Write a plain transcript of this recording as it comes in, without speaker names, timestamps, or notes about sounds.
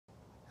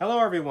Hello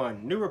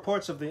everyone, new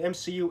reports of the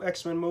MCU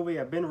X-Men movie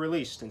have been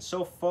released, and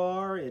so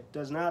far it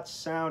does not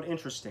sound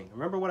interesting.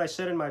 Remember what I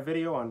said in my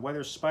video on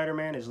whether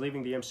Spider-Man is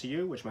leaving the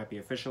MCU, which might be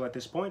official at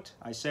this point?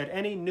 I said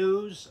any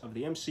news of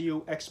the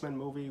MCU X-Men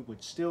movie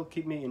would still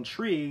keep me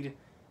intrigued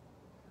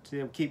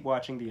to keep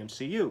watching the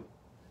MCU.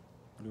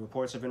 New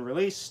reports have been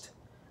released.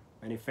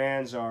 Many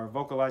fans are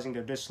vocalizing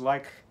their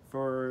dislike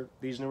for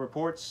these new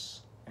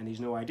reports and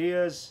these new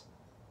ideas.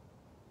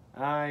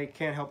 I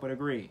can't help but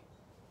agree.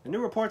 The new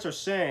reports are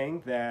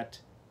saying that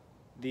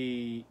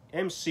the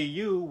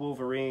MCU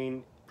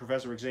Wolverine,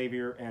 Professor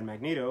Xavier, and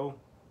Magneto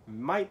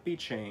might be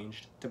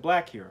changed to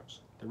black heroes.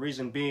 The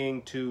reason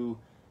being to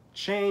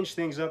change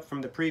things up from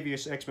the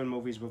previous X-Men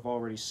movies we've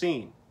already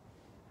seen.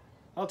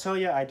 I'll tell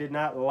you, I did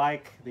not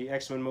like the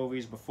X-Men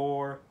movies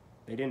before.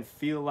 They didn't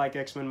feel like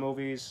X-Men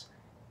movies.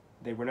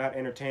 They were not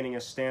entertaining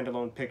as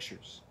standalone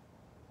pictures.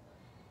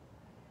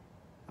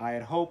 I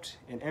had hoped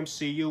an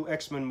MCU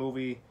X-Men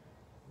movie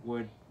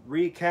would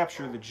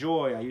recapture the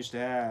joy I used to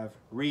have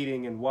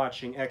reading and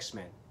watching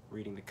X-Men,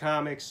 reading the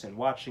comics and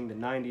watching the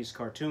 90s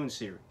cartoon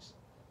series.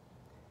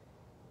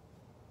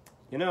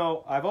 You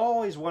know, I've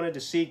always wanted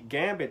to see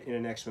Gambit in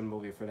an X-Men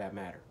movie for that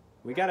matter.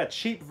 We got a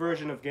cheap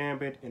version of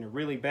Gambit in a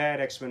really bad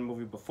X-Men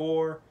movie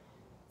before.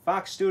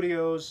 Fox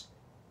Studios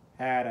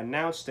had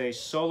announced a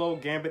solo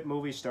Gambit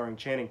movie starring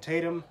Channing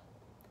Tatum,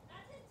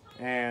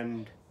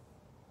 and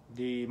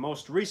the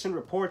most recent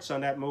reports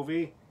on that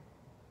movie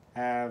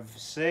have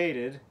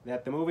stated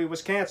that the movie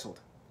was canceled.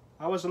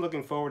 I wasn't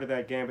looking forward to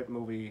that Gambit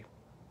movie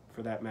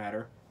for that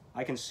matter.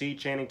 I can see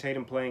Channing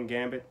Tatum playing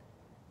Gambit,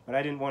 but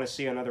I didn't want to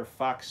see another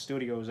Fox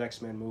Studios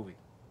X-Men movie.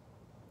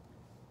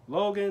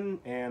 Logan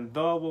and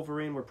The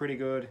Wolverine were pretty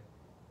good.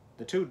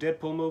 The two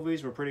Deadpool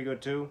movies were pretty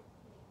good too.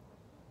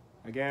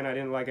 Again, I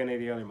didn't like any of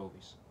the other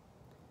movies.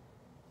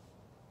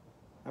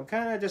 I'm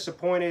kind of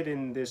disappointed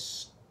in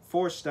this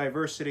forced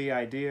diversity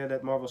idea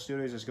that Marvel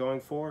Studios is going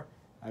for.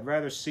 I'd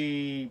rather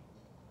see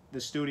the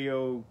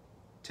studio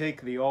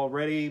take the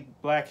already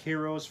black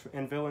heroes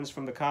and villains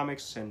from the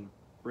comics and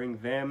bring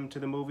them to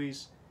the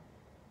movies.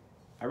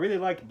 I really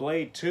liked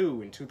Blade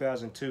 2 in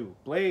 2002.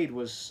 Blade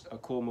was a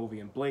cool movie,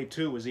 and Blade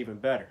 2 was even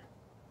better.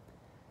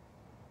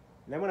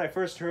 And then when I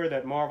first heard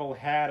that Marvel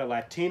had a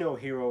Latino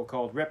hero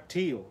called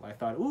Reptil, I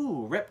thought,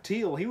 ooh,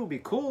 Reptil, he would be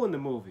cool in the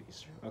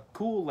movies. A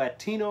cool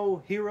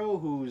Latino hero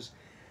whose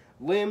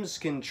limbs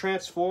can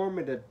transform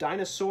into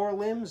dinosaur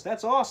limbs?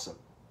 That's awesome.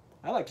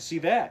 I'd like to see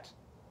that.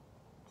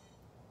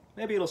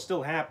 Maybe it'll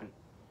still happen.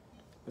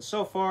 But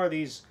so far,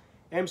 these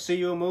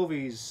MCU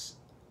movies,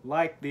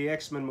 like the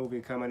X-Men movie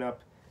coming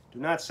up, do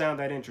not sound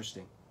that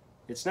interesting.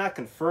 It's not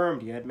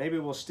confirmed yet. Maybe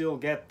we'll still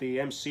get the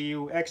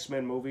MCU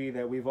X-Men movie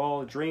that we've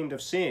all dreamed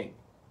of seeing.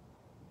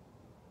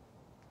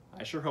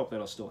 I sure hope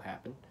that'll still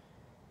happen.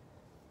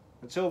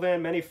 Until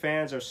then, many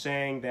fans are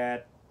saying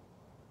that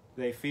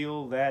they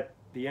feel that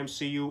the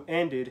MCU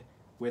ended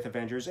with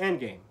Avengers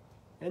Endgame.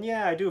 And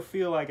yeah, I do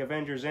feel like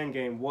Avengers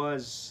Endgame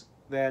was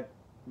that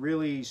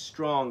really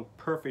strong,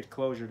 perfect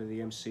closure to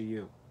the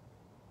MCU.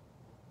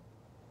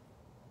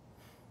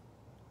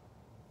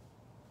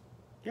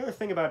 The other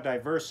thing about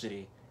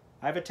diversity,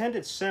 I've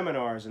attended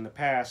seminars in the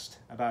past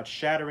about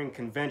shattering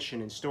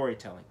convention in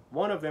storytelling.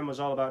 One of them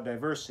was all about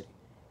diversity,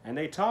 and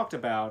they talked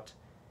about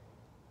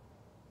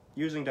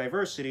using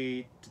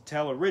diversity to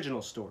tell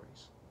original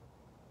stories,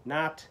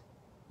 not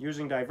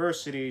using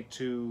diversity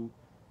to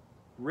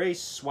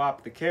race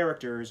swap the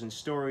characters in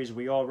stories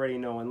we already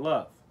know and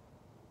love.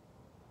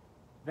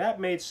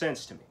 That made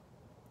sense to me.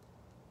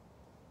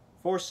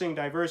 Forcing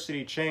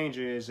diversity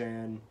changes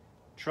and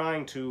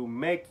trying to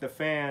make the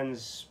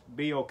fans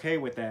be okay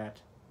with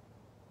that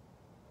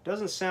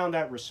doesn't sound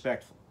that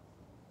respectful.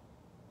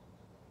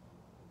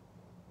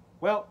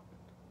 Well,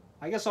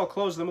 I guess I'll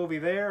close the movie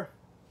there.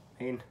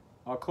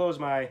 I'll close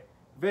my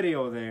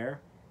video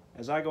there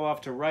as I go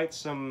off to write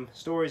some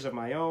stories of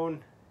my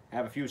own. I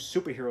have a few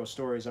superhero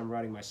stories I'm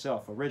writing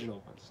myself,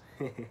 original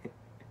ones.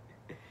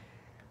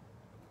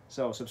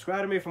 So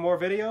subscribe to me for more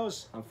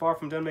videos. I'm far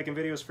from done making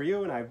videos for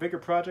you, and I have bigger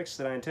projects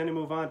that I intend to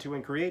move on to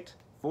and create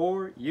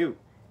for you.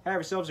 Have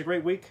yourselves a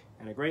great week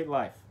and a great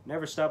life.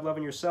 Never stop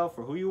loving yourself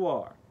for who you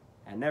are,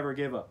 and never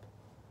give up.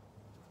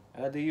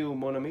 Adieu,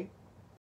 mon ami.